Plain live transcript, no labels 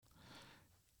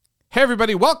Hey,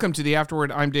 everybody. Welcome to the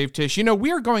Afterword. I'm Dave Tisch. You know,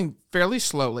 we are going fairly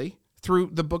slowly through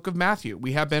the book of Matthew.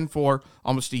 We have been for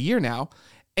almost a year now.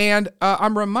 And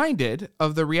I'm reminded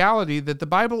of the reality that the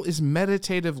Bible is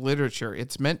meditative literature.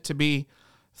 It's meant to be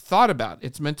thought about.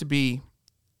 It's meant to be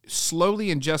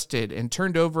slowly ingested and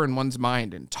turned over in one's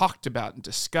mind and talked about and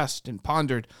discussed and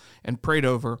pondered and prayed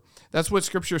over. That's what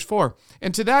Scripture is for.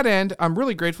 And to that end, I'm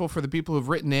really grateful for the people who've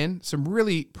written in some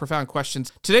really profound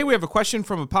questions. Today, we have a question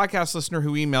from a podcast listener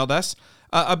who emailed us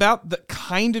about the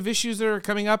kind of issues that are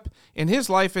coming up in his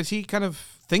life as he kind of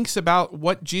thinks about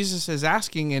what Jesus is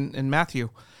asking in Matthew.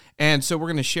 And so we're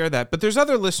going to share that. But there's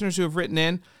other listeners who have written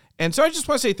in. And so I just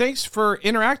want to say thanks for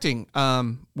interacting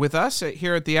with us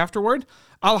here at the Afterword.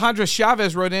 Alejandra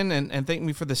Chavez wrote in and thanked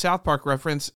me for the South Park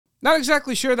reference. Not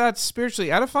exactly sure that's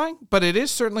spiritually edifying, but it is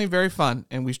certainly very fun,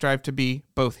 and we strive to be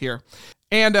both here.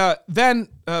 And then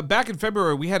back in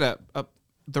February, we had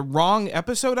the wrong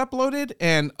episode uploaded,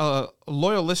 and a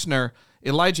loyal listener,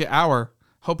 Elijah Auer,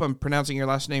 hope I'm pronouncing your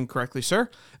last name correctly, sir,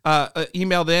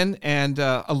 emailed in and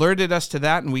alerted us to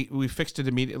that, and we fixed it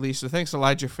immediately. So thanks,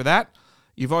 Elijah, for that.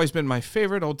 You've always been my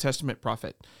favorite Old Testament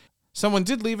prophet. Someone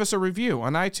did leave us a review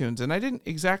on iTunes, and I didn't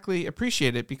exactly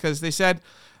appreciate it because they said,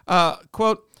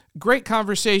 quote, great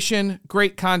conversation,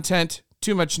 great content,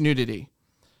 too much nudity.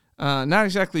 Not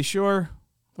exactly sure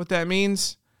what that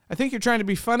means. I think you're trying to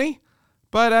be funny,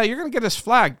 but you're going to get us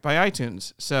flagged by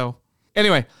iTunes. So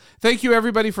anyway, thank you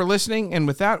everybody for listening. And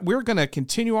with that, we're going to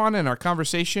continue on in our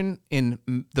conversation in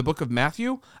the book of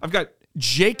Matthew. I've got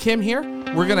Jay Kim here.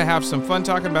 We're going to have some fun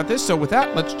talking about this. So with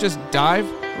that, let's just dive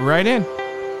right in.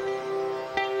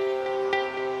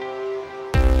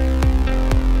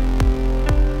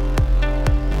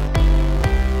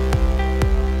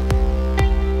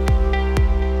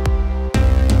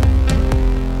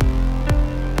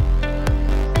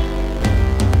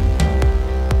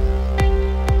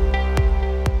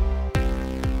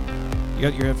 You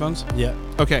got your headphones? Yeah.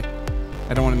 Okay.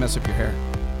 I don't want to mess up your hair.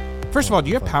 First of all, do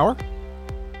you have power?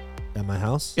 At my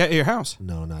house? Yeah, at your house.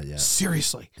 No, not yet.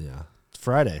 Seriously. Yeah. It's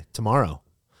Friday. Tomorrow.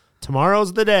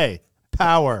 Tomorrow's the day.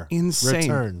 Power. Insane.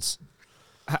 Returns.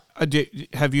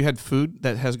 Have you had food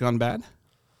that has gone bad?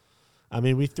 I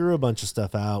mean, we threw a bunch of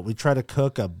stuff out. We tried to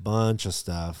cook a bunch of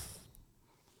stuff.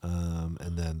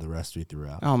 And then the rest we threw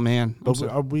out. Oh, man. But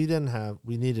we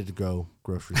needed to go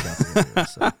grocery shopping anyway,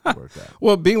 so it worked out.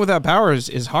 Well, being without power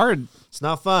is hard. It's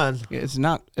not fun. It's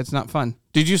not fun.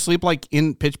 Did you sleep like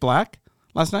in pitch black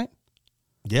last night?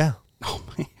 Yeah. Oh,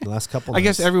 man. The last couple I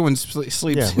nights. guess everyone sleeps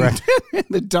right. in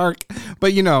the dark.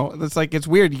 But, you know, it's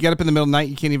weird. You get up in the middle of the night,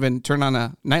 you can't even turn on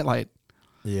a nightlight.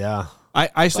 Yeah.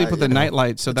 I sleep with a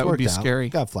nightlight, so that would be scary.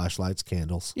 Got flashlights,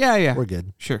 candles. Yeah. We're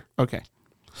good. Sure. Okay.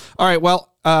 All right. Well,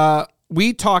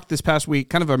 we talked this past week,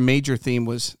 kind of our major theme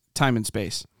was time and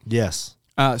space. Yes.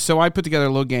 So I put together a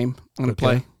little game I'm going to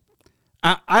play.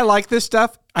 I like this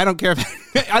stuff. I don't care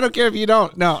if you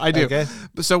don't. No, I do. Okay.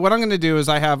 So what I'm going to do is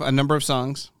I have a number of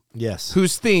songs. Yes.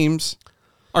 Whose themes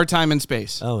are time and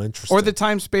space. Oh, interesting. Or the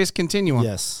time-space continuum.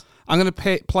 Yes. I'm going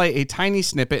to play a tiny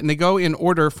snippet, and they go in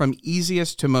order from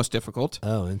easiest to most difficult.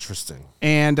 Oh, interesting.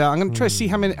 And I'm going to try to see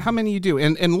how many you do.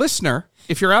 And listener,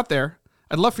 if you're out there,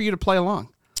 I'd love for you to play along.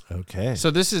 Okay.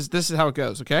 So this is how it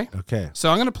goes, okay? Okay. So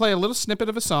I'm going to play a little snippet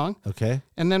of a song. Okay.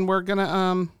 And then we're going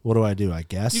to What do I do? I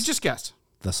guess. You just guess.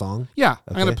 The song? Yeah. Okay.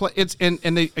 I'm going to play it's and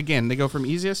they go from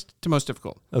easiest to most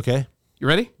difficult. Okay. You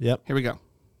ready? Yep. Here we go.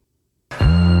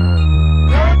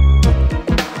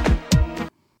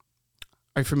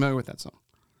 Are you familiar with that song?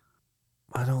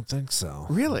 I don't think so.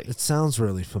 Really? It sounds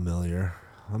really familiar.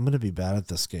 I'm going to be bad at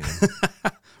this game.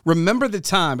 Remember the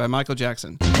Time by Michael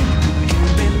Jackson.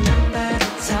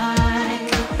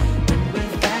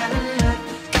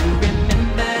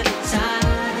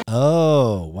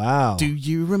 Oh, wow. Do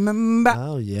you remember?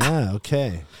 Oh, yeah.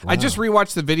 Okay. Wow. I just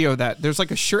rewatched the video of that. There's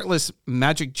like a shirtless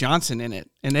Magic Johnson in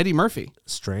it and Eddie Murphy.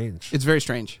 Strange. It's very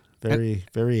strange. Very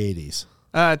 80s.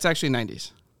 It's actually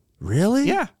 90s. Really?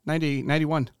 Yeah,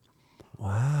 91.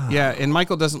 Wow. Yeah, and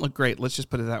Michael doesn't look great. Let's just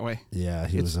put it that way. Yeah,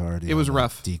 it was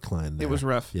rough. Decline there. It was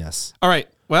rough. Yes. All right.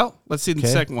 Well, let's see the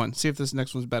second one. See if this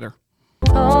next one's better.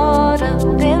 Caught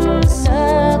up in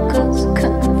circles,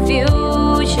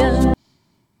 confusion.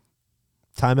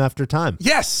 Time After Time.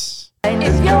 Yes.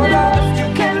 If you're lost,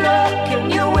 you can look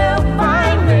and you will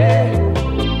find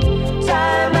me.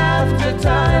 Time after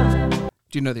time.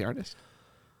 Do you know the artist?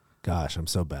 Gosh, I'm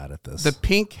so bad at this. The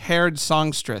pink-haired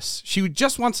songstress. She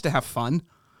just wants to have fun.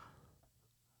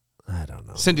 I don't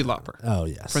know. Cyndi Lauper. Oh,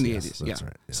 yes. From the yes, 80s. That's yeah.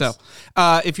 right. Yes. So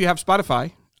if you have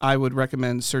Spotify, I would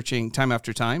recommend searching Time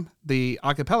After Time, the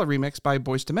a cappella remix by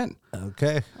Boyz II Men.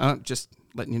 Okay. Just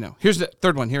letting you know. Here's the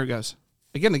third one. Here it goes.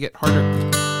 Again, they get harder.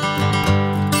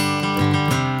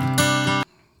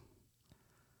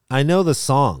 I know the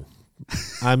song.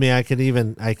 I mean, I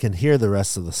can hear the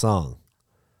rest of the song,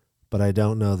 but I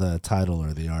don't know the title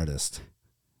or the artist.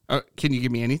 Can you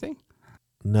give me anything?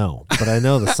 No, but I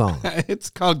know the song. It's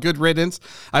called Good Riddance.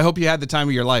 I hope you had the time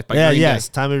of your life by Yeah, Green yes,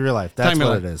 Day. Time of Your Life. That's Time of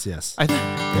what Your it is, yes.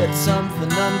 It's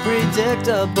something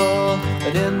unpredictable,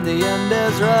 but in the end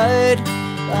is right.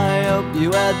 I hope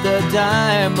you had the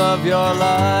time of your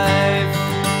life.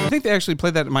 I think they actually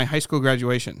played that at my high school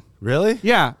graduation. Really?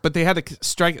 Yeah, but they had to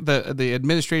strike, the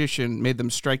administration made them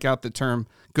strike out the term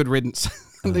Good Riddance.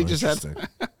 They just had.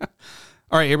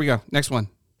 All right, here we go. Next one.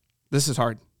 This is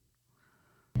hard.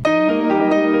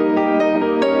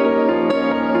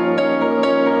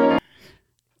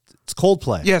 It's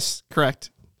Coldplay. Yes,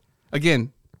 correct.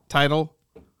 Again, title.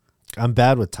 I'm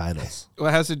bad with titles. Well,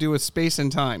 it has to do with space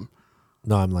and time.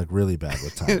 No, I'm like really bad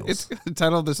with titles. The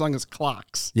title of the song is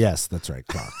Clocks. Yes, that's right.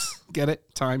 Clocks. Get it?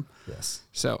 Time. Yes.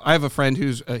 So I have a friend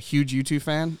who's a huge U2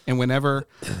 fan, and whenever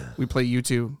we play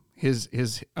U2,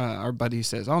 our buddy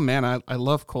says, "Oh man, I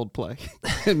love Coldplay."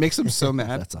 It makes him so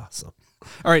mad. That's awesome.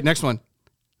 All right, next one.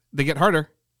 They get harder.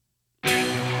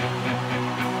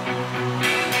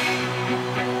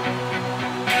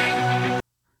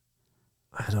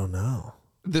 I don't know.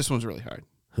 This one's really hard.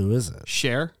 Who is it?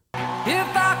 Cher. If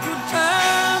I could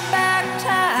turn back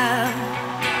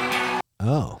time.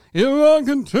 Oh. If I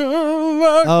can turn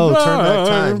back Oh, time. Turn Back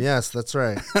Time. Yes, that's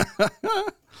right.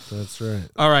 That's right.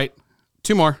 All right,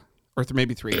 two more, or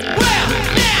maybe three. Well,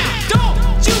 now,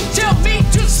 don't you tell me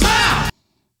to smile.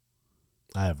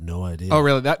 I have no idea. Oh,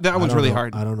 really? That I one's don't really know-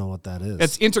 hard. I don't know what that is.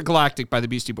 It's Intergalactic by the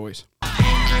Beastie Boys.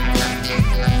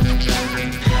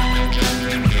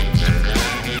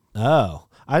 Oh.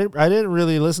 I didn't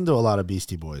really listen to a lot of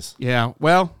Beastie Boys. Yeah,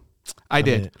 well, I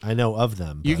did. mean, I know of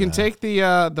them. You but, can take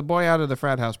the boy out of the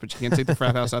frat house, but you can't take the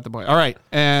frat house out the boy. All right,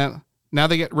 and now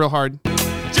they get real hard.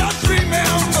 Just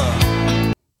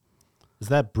remember. Is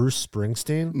that Bruce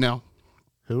Springsteen? No,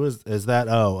 Who is that?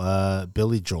 Oh,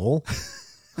 Billy Joel?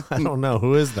 I don't know.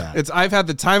 Who is that? it's I've Had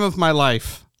the Time of My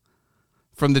Life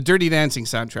from the Dirty Dancing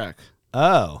soundtrack.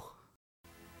 Oh.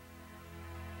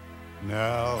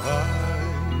 Now I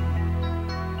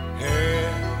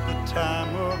had the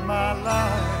time of my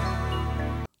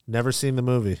life. Never seen the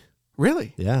movie.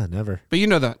 Really? Yeah, never. But you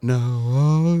know that. No,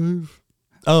 I've.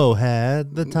 Oh,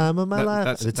 had the time of my That- life.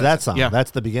 that's- It's that's- that song. yeah.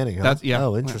 That's the beginning, huh? That's- yeah.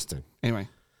 Oh, interesting. Anyway.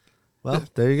 Well,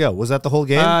 there you go. Was that the whole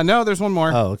game? No, there's one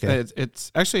more. Oh, okay.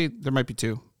 It's actually, there might be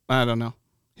two. I don't know.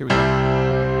 Here we go.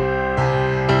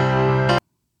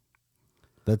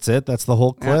 That's it? That's the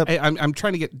whole clip? I'm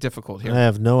trying to get difficult here. I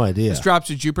have no idea. This drops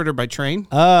to Jupiter by Train.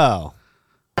 Oh.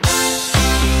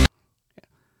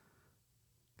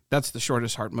 That's the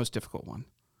shortest, hard, most difficult one.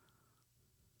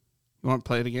 You want to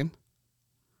play it again?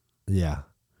 Yeah.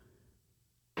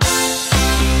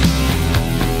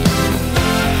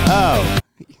 Oh.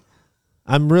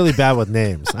 I'm really bad with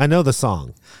names. I know the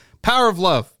song. Power of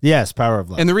Love. Yes, Power of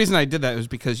Love. And the reason I did that was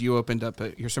because you opened up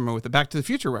your sermon with the Back to the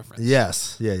Future reference.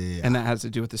 Yes. Yeah. And that has to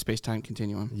do with the space-time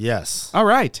continuum. Yes. All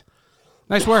right.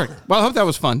 Nice work. Well, I hope that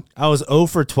was fun. I was 0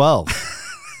 for 12.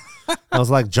 I was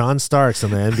like John Starks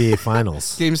in the NBA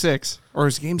Finals. Game 6. Or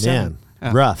is it Game 7?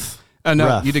 Man, rough. No,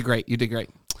 Rough. you did great. You did great.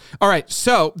 All right.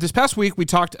 So this past week we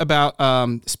talked about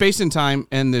space and time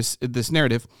and this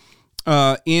narrative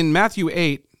in Matthew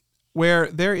 8, where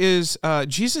there is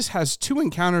Jesus has two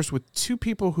encounters with two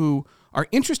people who are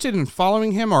interested in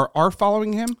following him or are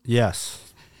following him.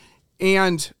 Yes.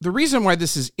 And the reason why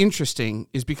this is interesting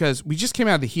is because we just came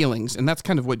out of the healings, and that's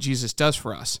kind of what Jesus does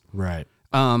for us. Right.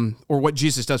 Or what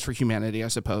Jesus does for humanity, I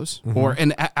suppose, or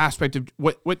an aspect of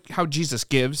how Jesus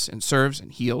gives and serves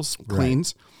and heals, and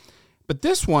cleans. But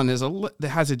this one is that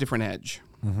has a different edge.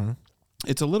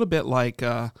 It's a little bit like,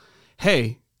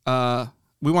 hey,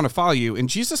 we want to follow you, and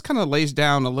Jesus kind of lays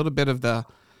down a little bit of the,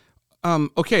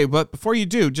 okay, but before you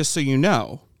do, just so you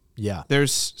know, Yeah.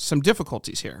 there's some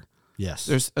difficulties here. Yes.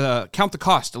 There's count the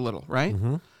cost a little, right?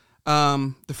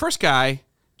 The first guy,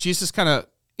 Jesus kind of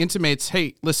intimates,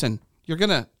 hey, listen, you're going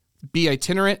to be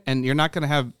itinerant and you're not going to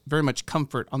have very much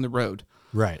comfort on the road.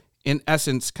 Right. In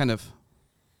essence, kind of,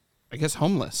 I guess,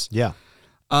 homeless. Yeah.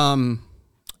 And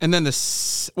then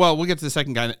we'll get to the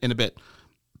second guy in a bit.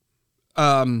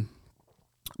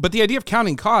 But the idea of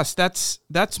counting costs,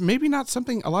 that's maybe not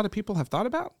something a lot of people have thought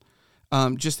about.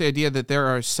 Just the idea that there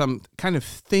are some kind of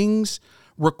things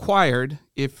required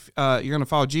if you're going to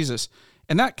follow Jesus.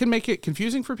 And that can make it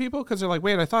confusing for people because they're like,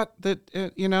 wait, I thought that,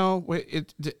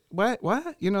 what,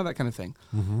 that kind of thing.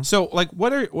 So like,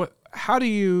 how do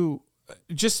you,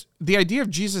 just the idea of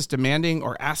Jesus demanding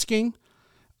or asking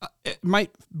it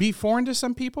might be foreign to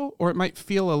some people, or it might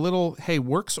feel a little, hey,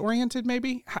 works oriented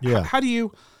maybe. Yeah. How do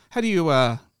you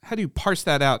parse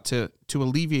that out to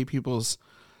alleviate people's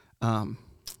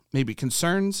maybe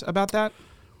concerns about that?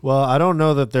 Well, I don't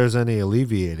know that there's any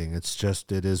alleviating. It's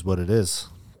just, it is what it is.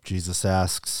 Jesus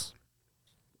asks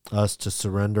us to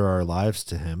surrender our lives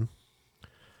to him,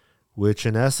 which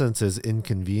in essence is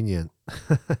inconvenient.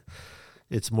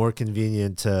 It's more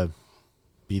convenient to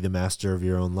be the master of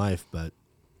your own life, but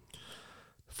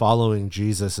following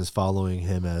Jesus is following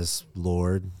him as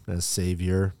Lord, as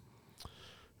Savior,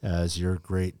 as your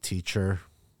great teacher,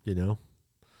 you know?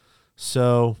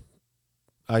 So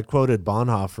I quoted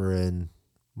Bonhoeffer in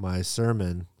my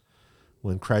sermon,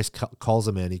 when Christ calls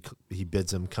a man, he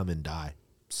bids him come and die.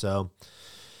 So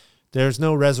there's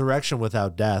no resurrection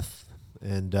without death.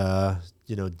 And,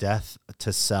 death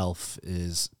to self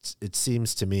is, it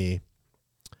seems to me,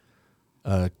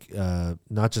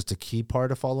 not just a key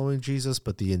part of following Jesus,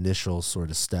 but the initial sort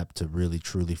of step to really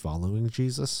truly following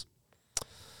Jesus.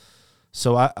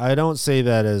 So I don't say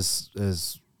that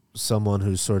as someone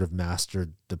who's sort of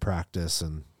mastered the practice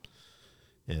and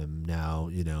am now,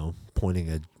 pointing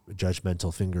a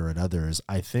judgmental finger at others.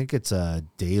 I think it's a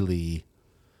daily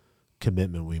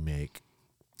commitment we make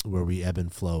where we ebb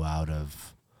and flow out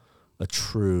of a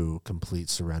true, complete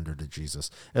surrender to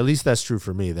Jesus. At least that's true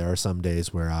for me. There are some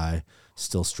days where I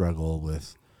still struggle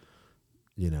with,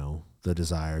 the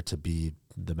desire to be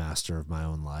the master of my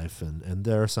own life. And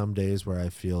there are some days where I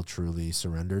feel truly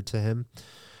surrendered to him.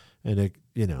 And,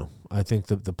 I think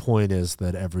the point is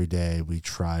that every day we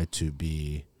try to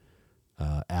be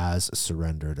as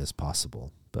surrendered as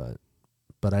possible.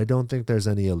 But I don't think there's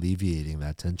any alleviating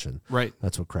that tension. Right.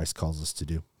 That's what Christ calls us to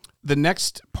do. The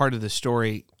next part of the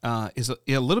story is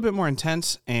a little bit more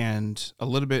intense and a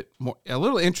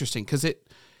little interesting, because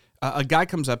a guy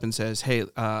comes up and says, "Hey,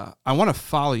 I want to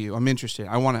follow you. I'm interested.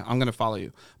 I'm going to follow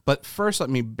you. But first, let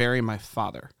me bury my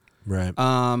father." Right.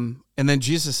 And then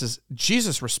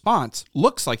Jesus' response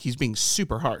looks like he's being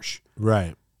super harsh.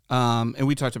 Right. And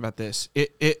we talked about this.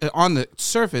 It on the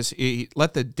surface,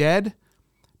 let the dead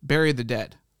bury the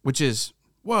dead, which is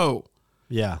whoa.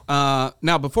 Yeah.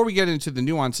 Now, before we get into the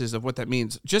nuances of what that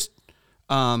means,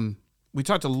 we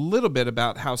talked a little bit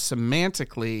about how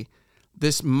semantically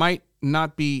this might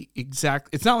not be exact.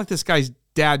 It's not like this guy's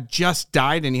dad just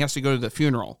died and he has to go to the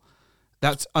funeral.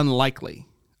 That's unlikely.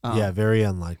 Yeah, very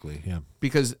unlikely. Yeah.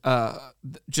 Because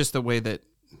just the way that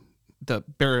the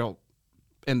burial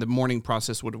and the mourning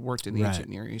process would have worked in the ancient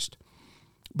Near East.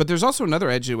 But there's also another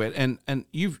edge to it, and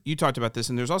you talked about this,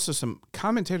 and there's also some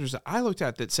commentators that I looked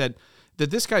at that said that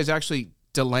this guy's actually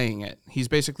delaying it. He's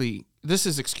basically, this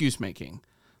is excuse making.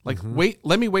 Like,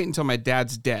 let me wait until my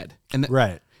dad's dead. And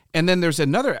right. And then there's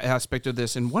another aspect of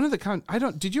this, and one of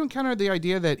the did you encounter the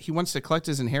idea that he wants to collect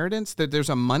his inheritance, that there's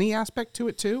a money aspect to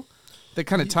it too? That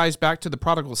kind of ties back to the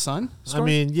prodigal son story? I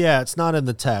mean, yeah, it's not in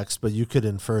the text, but you could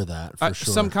infer that for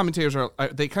sure. Some commentators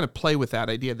they kind of play with that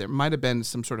idea. There might have been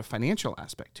some sort of financial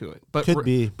aspect to it, but could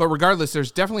be. But regardless,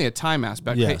 there's definitely a time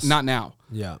aspect. Yes. Hey, not now.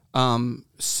 Yeah.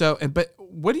 But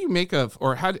what do you make of,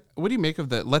 what do you make of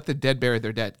the "let the dead bury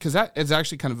their dead"? Because that is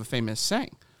actually kind of a famous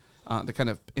saying, that kind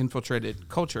of infiltrated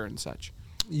culture and such.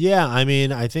 Yeah, I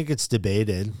mean, I think it's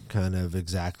debated, kind of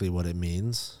exactly what it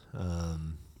means.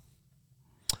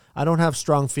 I don't have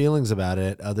strong feelings about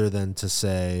it other than to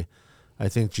say I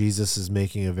think Jesus is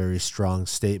making a very strong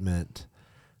statement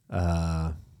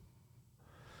that,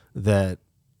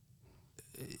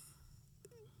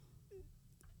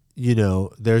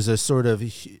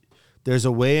 there's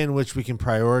a way in which we can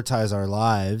prioritize our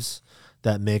lives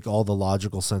that make all the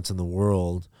logical sense in the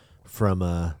world from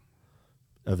a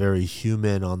very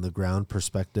human on the ground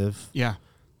perspective. Yeah.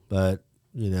 But,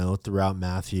 throughout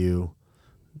Matthew,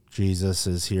 Jesus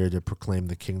is here to proclaim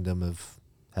the kingdom of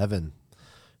heaven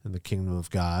and the kingdom of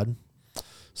God.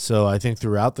 So I think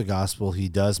throughout the gospel, he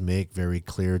does make very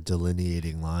clear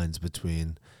delineating lines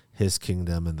between his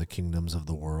kingdom and the kingdoms of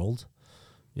the world,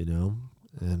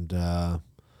 and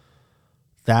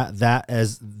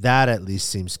that at least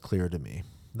seems clear to me,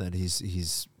 that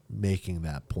he's making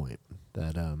that point.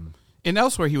 That and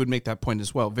elsewhere he would make that point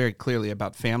as well, very clearly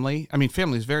about family. I mean,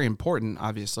 family is very important,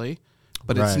 obviously,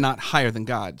 but it's not higher than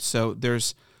God. So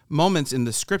there's moments in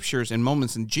the scriptures and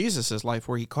moments in Jesus's life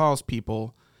where he calls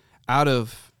people out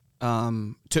of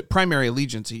to primary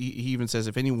allegiance. He even says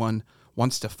if anyone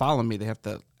wants to follow me, they have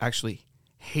to actually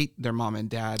hate their mom and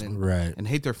dad and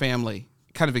hate their family,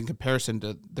 kind of in comparison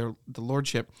to the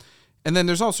lordship. And then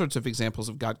there's all sorts of examples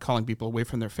of God calling people away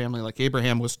from their family, like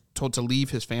Abraham was told to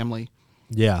leave his family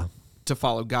to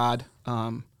follow God,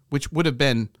 which would have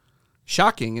been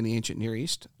shocking in the ancient Near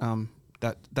East.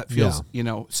 that feels,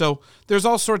 Yeah. So there's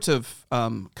all sorts of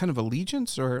kind of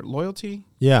allegiance or loyalty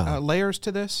layers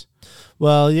to this.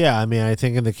 Well, yeah, I mean, I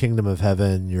think in the kingdom of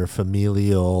heaven, your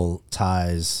familial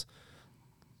ties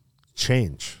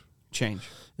change.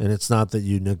 And it's not that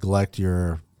you neglect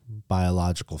your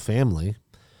biological family.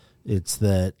 It's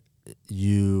that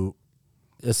you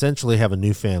essentially have a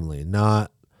new family,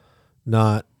 not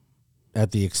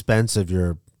at the expense of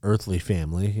your earthly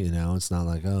family. It's not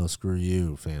like, oh, screw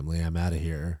you, family, I'm out of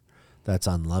here. That's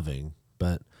unloving.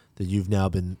 But that you've now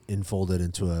been enfolded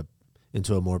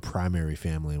into a more primary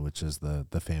family, which is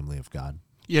the family of God.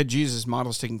 Yeah, Jesus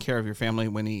models taking care of your family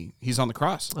when he's on the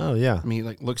cross. Oh, yeah. I mean,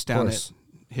 he looks down at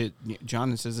John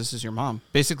and says, "This is your mom."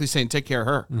 Basically saying, "Take care of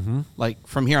her." Mm-hmm. Like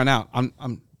from here on out,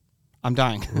 I'm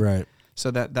dying. Right.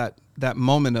 So that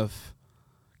moment of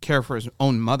care for his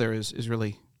own mother is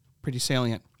really pretty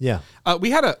salient. Yeah.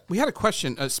 We had a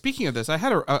question. Speaking of this, I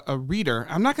had a reader.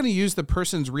 I'm not going to use the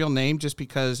person's real name just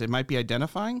because it might be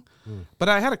identifying, but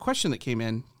I had a question that came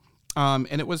in, and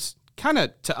it was kind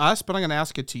of to us, but I'm going to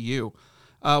ask it to you.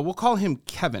 We'll call him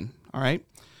Kevin. All right.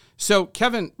 So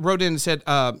Kevin wrote in and said,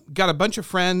 got a bunch of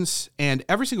friends, and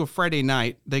every single Friday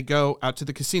night they go out to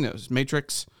the casinos,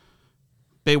 Matrix,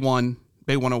 Bay 1,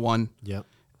 Bay 101. Yep.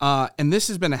 And this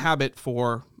has been a habit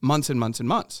for months and months and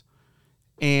months.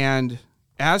 And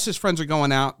as his friends are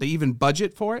going out, they even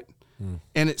budget for it.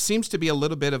 And it seems to be a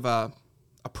little bit of a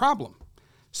problem.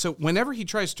 So whenever he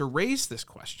tries to raise this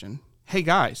question, hey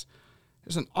guys,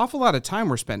 there's an awful lot of time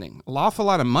we're spending, an awful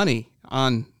lot of money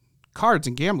on cards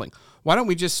and gambling. Why don't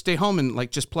we just stay home and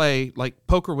just play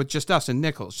poker with just us and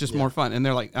nickels, just more fun? And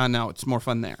they're like, oh no, it's more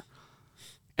fun there.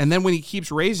 And then when he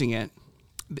keeps raising it,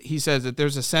 he says that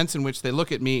there's a sense in which they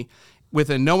look at me with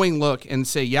a knowing look and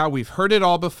say, yeah, we've heard it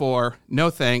all before.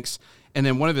 No thanks. And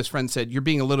then one of his friends said, you're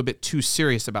being a little bit too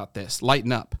serious about this.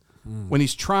 Lighten up. When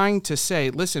he's trying to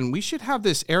say, listen, we should have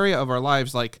this area of our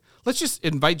lives, let's just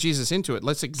invite Jesus into it.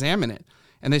 Let's examine it.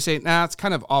 And they say, nah, it's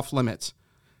kind of off limits.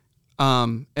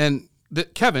 And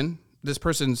Kevin, this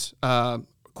person's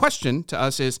question to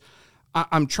us is,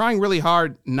 I'm trying really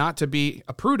hard not to be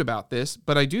a prude about this,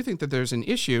 but I do think that there's an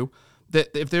issue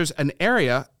that if there's an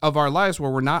area of our lives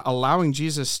where we're not allowing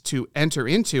Jesus to enter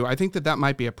into, I think that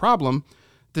might be a problem.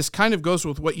 This kind of goes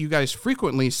with what you guys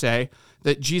frequently say,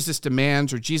 that Jesus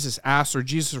demands or Jesus asks or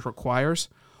Jesus requires.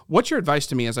 What's your advice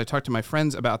to me as I talk to my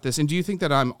friends about this? And do you think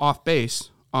that I'm off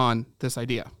base on this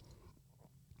idea?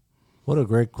 What a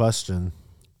great question.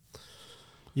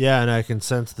 Yeah, and I can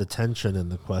sense the tension in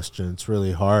the question. It's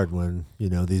really hard when,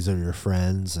 these are your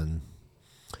friends and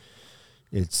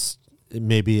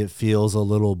maybe it feels a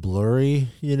little blurry,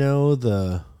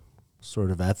 the sort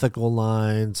of ethical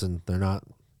lines, and they're not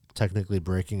technically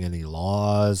breaking any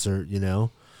laws or,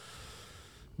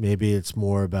 maybe it's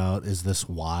more about, is this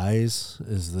wise?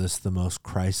 Is this the most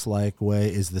Christ-like way?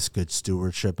 Is this good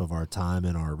stewardship of our time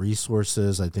and our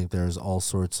resources? I think there's all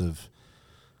sorts of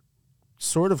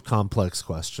sort of complex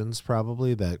questions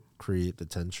probably that create the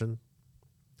tension.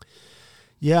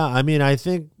 Yeah, I mean, I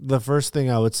think the first thing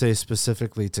I would say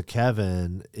specifically to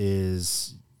Kevin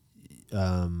is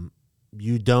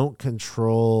you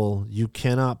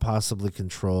cannot possibly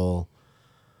control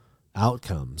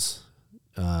outcomes.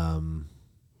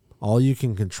 All you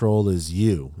can control is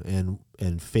you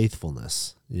and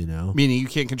faithfulness, Meaning you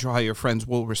can't control how your friends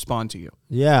will respond to you.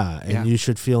 Yeah, and you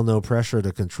should feel no pressure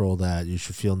to control that. You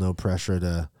should feel no pressure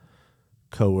to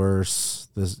coerce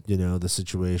the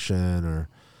situation or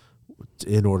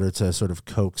in order to sort of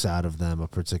coax out of them a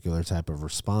particular type of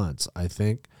response. I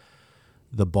think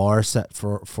the bar set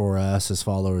for us as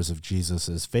followers of Jesus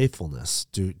is faithfulness.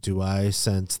 Do I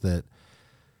sense that?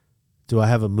 Do I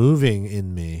have a moving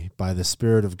in me by the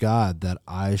Spirit of God that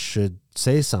I should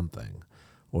say something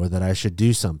or that I should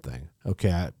do something?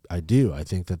 Okay, I do. I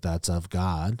think that that's of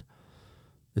God.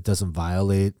 It doesn't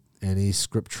violate any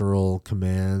scriptural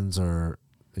commands or,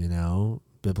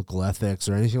 biblical ethics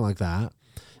or anything like that.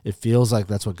 It feels like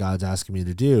that's what God's asking me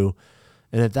to do.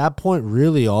 And at that point,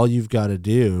 really all you've got to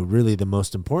do, really the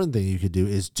most important thing you could do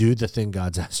is do the thing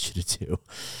God's asked you to do,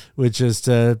 which is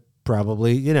to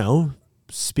probably,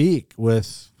 speak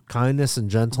with kindness and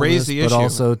gentleness, but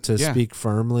also to speak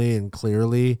firmly and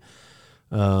clearly.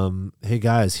 Hey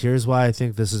guys, here's why I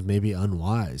think this is maybe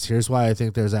unwise. Here's why I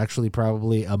think there's actually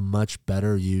probably a much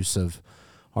better use of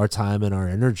our time and our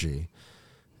energy.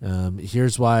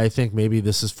 Here's why I think maybe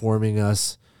this is forming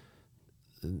us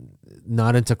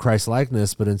not into Christ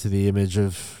likeness, but into the image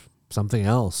of something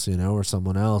else, or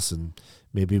someone else. And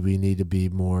maybe we need to be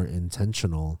more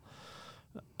intentional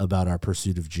about our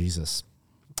pursuit of Jesus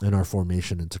and our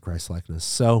formation into Christ likeness.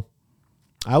 So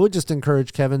I would just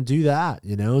encourage Kevin, do that,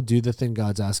 do the thing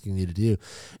God's asking you to do.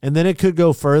 And then it could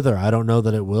go further. I don't know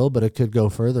that it will, but it could go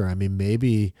further. I mean,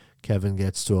 maybe Kevin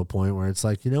gets to a point where it's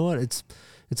like, you know what, it's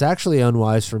actually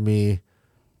unwise for me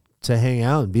to hang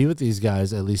out and be with these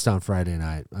guys, at least on Friday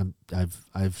night.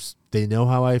 They know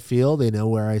how I feel. They know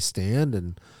where I stand,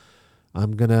 and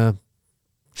I'm going to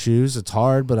choose. It's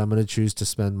hard, but I'm going to choose to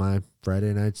spend my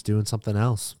Friday nights doing something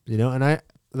else, and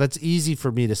that's easy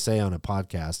for me to say on a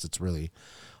podcast. It's really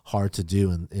hard to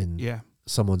do in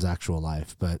someone's actual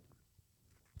life, but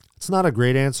it's not a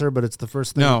great answer, but it's the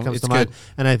first thing that comes to mind.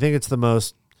 And I think it's the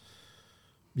most,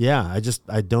 I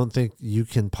don't think you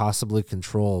can possibly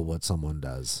control what someone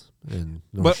does.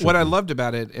 But what I loved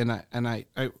about it, and I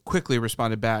quickly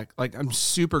responded back, like, I'm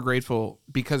super grateful,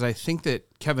 because I think that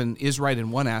Kevin is right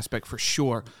in one aspect for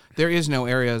sure. There is no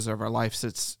areas of our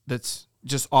lives that's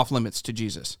just off limits to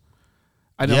Jesus.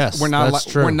 We're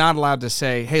not allowed to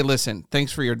say, hey, listen,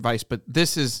 thanks for your advice, but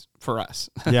this is for us.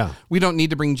 Yeah. We don't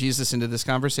need to bring Jesus into this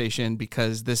conversation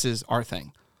because this is our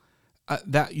thing.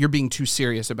 That you're being too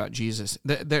serious about Jesus.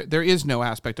 There is no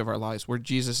aspect of our lives where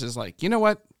Jesus is like, you know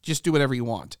what, just do whatever you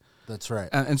want. That's right.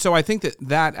 And so I think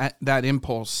that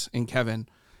impulse in Kevin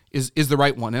is the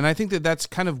right one. And I think that's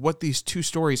kind of what these two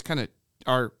stories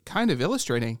are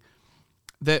illustrating,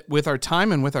 that with our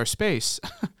time and with our space,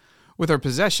 with our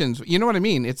possessions, you know what I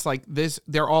mean? It's like this,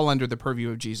 they're all under the purview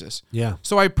of Jesus. Yeah.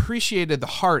 So I appreciated the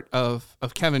heart of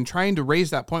Kevin trying to raise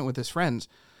that point with his friends.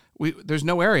 There's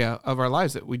no area of our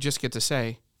lives that we just get to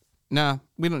say, nah,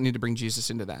 we don't need to bring Jesus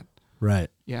into that.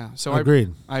 Right. Yeah. So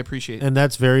agreed. I appreciate it. And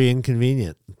that's very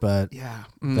inconvenient, but yeah,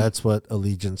 that's what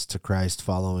allegiance to Christ,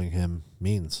 following him,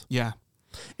 means. Yeah.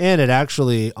 And it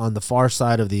actually, on the far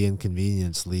side of the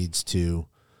inconvenience, leads to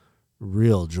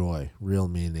real joy, real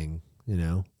meaning,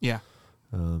 Yeah.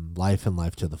 Life and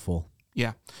life to the full.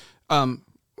 Yeah.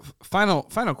 Final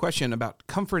question about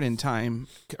comfort in time,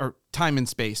 or time and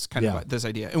space, of this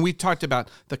idea. And we talked about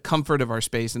the comfort of our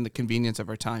space and the convenience of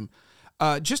our time.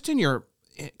 Just in your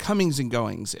comings and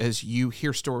goings, as you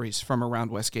hear stories from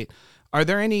around Westgate, are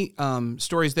there any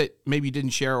stories that maybe you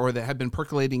didn't share or that have been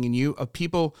percolating in you of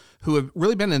people who have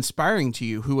really been inspiring to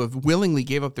you, who have willingly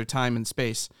gave up their time and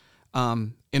space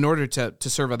in order to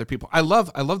serve other people? I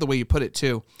love the way you put it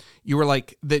too. You were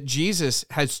like, that Jesus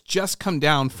has just come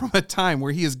down from a time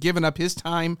where he has given up his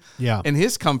time and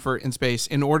his comfort and space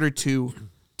in order to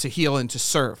heal and to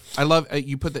serve. I love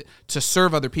you put that, to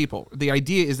serve other people. The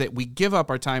idea is that we give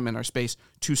up our time and our space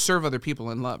to serve other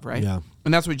people in love, right? Yeah.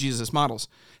 And that's what Jesus models.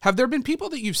 Have there been people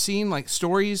that you've seen, like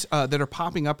stories that are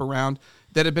popping up around,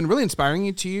 that have been really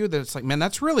inspiring to you, that it's like, man,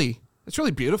 that's really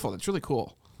beautiful. That's really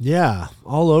cool. Yeah,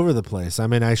 all over the place. I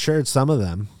mean, I shared some of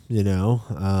them,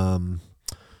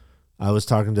 I was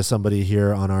talking to somebody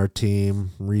here on our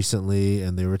team recently,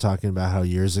 and they were talking about how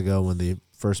years ago when they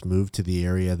first moved to the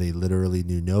area, they literally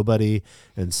knew nobody,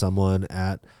 and someone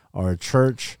at our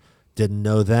church didn't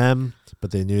know them,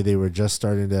 but they knew they were just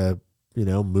starting to,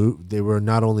 move. They were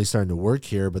not only starting to work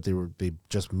here, but they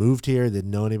just moved here,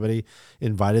 didn't know anybody,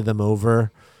 invited them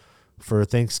over for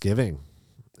Thanksgiving.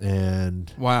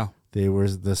 And wow. They were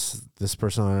this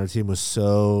person on our team was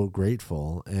so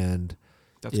grateful, and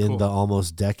that's in cool. the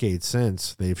almost decade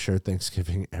since, they've shared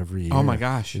Thanksgiving every year. Oh my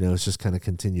gosh! It's just kind of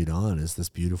continued on as this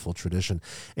beautiful tradition,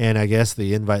 and I guess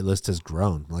the invite list has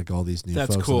grown, like all these new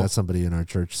folks. Cool. And that's somebody in our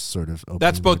church sort of.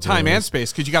 That's both time and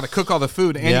space, because you got to cook all the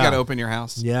food and you got to open your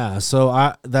house. Yeah,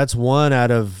 so that's one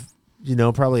out of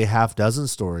probably a half dozen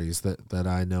stories that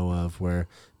I know of where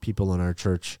people in our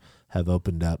church have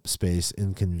opened up space,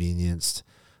 inconvenienced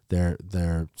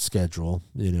their schedule,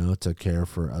 to care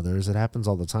for others. It happens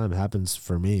all the time. It happens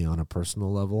for me on a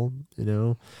personal level,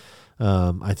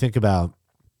 I think about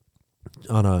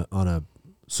on a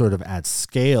sort of at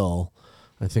scale,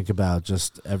 I think about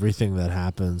just everything that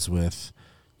happens with,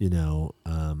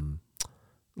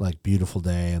 like Beautiful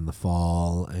Day in the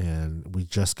fall, and we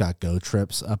just got Go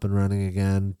Trips up and running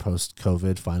again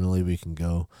post-COVID. Finally, we can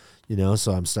go,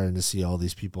 so I'm starting to see all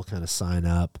these people kind of sign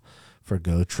up for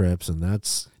Go Trips, and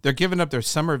they're giving up their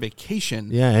summer vacation.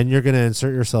 Yeah, and you're going to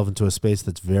insert yourself into a space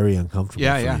that's very uncomfortable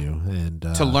for you, and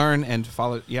to learn and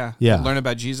follow. To learn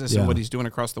about Jesus and what he's doing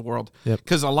across the world.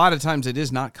 Because a lot of times it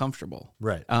is not comfortable.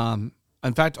 Right.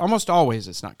 In fact, almost always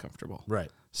it's not comfortable.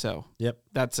 Right. So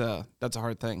that's a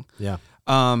hard thing. Yeah.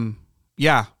 I'm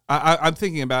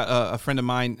thinking about a friend of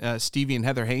mine, Stevie and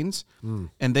Heather Haynes,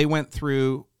 and they went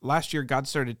through last year. God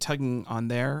started tugging on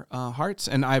their hearts,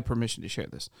 and I have permission to share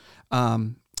this.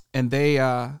 And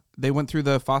they went through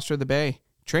the Foster the Bay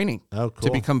training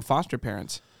to become foster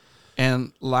parents.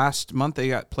 And last month they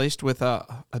got placed with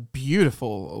a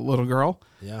beautiful little girl.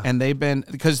 Yeah. And they've been,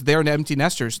 because they're empty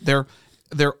nesters. Their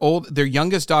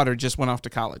youngest daughter just went off to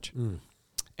college.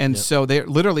 And so they're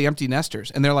literally empty nesters.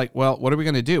 And they're like, well, what are we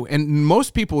going to do? And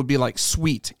most people would be like,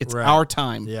 sweet, it's our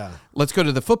time. Yeah. Let's go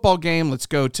to the football game. Let's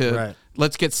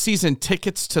get season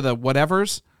tickets to the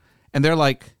whatevers. And they're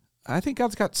like, I think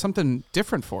God's got something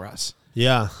different for us.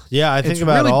 Yeah. Yeah. I think It's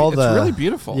about really- it's really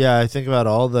beautiful. Yeah. I think about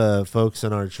all the folks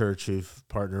in our church who've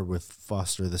partnered with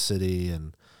Foster the City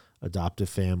and adoptive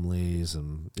families.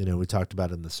 And, we talked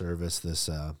about in the service this,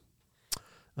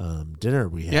 dinner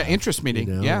we had. Yeah, interest meeting.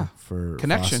 For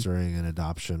Connection. fostering and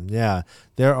adoption. Yeah,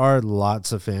 there are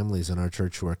lots of families in our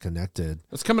church who are connected.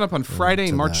 It's coming up on Friday,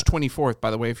 to March that. 24th, by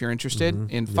the way, if you're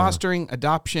interested in fostering,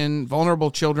 adoption,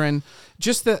 vulnerable children.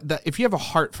 Just if you have a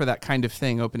heart for that kind of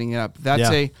thing, opening it up,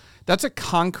 that's a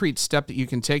concrete step that you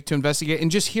can take to investigate and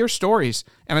just hear stories.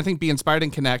 And I think be inspired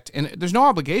and connect. And there's no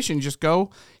obligation. Just go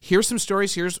hear some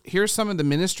stories. Here's some of the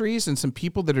ministries and some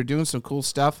people that are doing some cool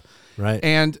stuff. Right.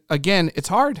 And again, it's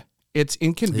hard. It's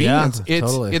inconvenience. Yeah,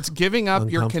 totally. It's giving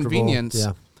up your convenience.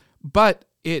 Yeah. But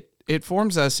it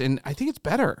forms us, and I think it's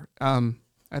better. I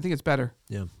think it's better.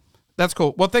 Yeah. That's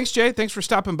cool. Well, thanks, Jay. Thanks for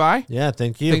stopping by. Yeah,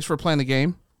 thank you. Thanks for playing the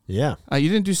game. Yeah. You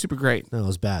didn't do super great. No, it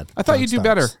was bad. I thought you'd do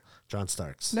better. John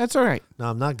Starks. That's all right. No,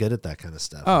 I'm not good at that kind of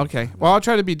stuff. Oh, okay. Well, I'll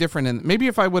try to be different. And maybe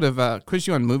if I would have quizzed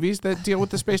you on movies that deal with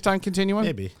the space-time continuum.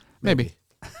 Maybe.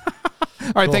 All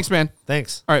right. Cool. Thanks, man.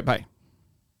 Thanks. All right. Bye.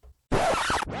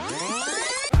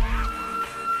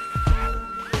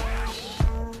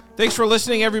 Thanks for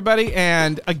listening, everybody.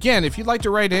 And again, if you'd like to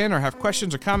write in or have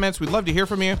questions or comments, we'd love to hear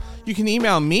from you. You can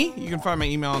email me. You can find my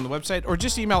email on the website, or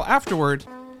just email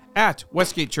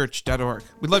afterword@westgatechurch.org.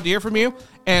 We'd love to hear from you.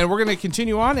 And we're going to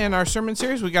continue on in our sermon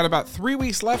series. We got about 3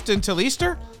 weeks left until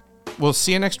Easter. We'll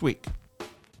see you next week.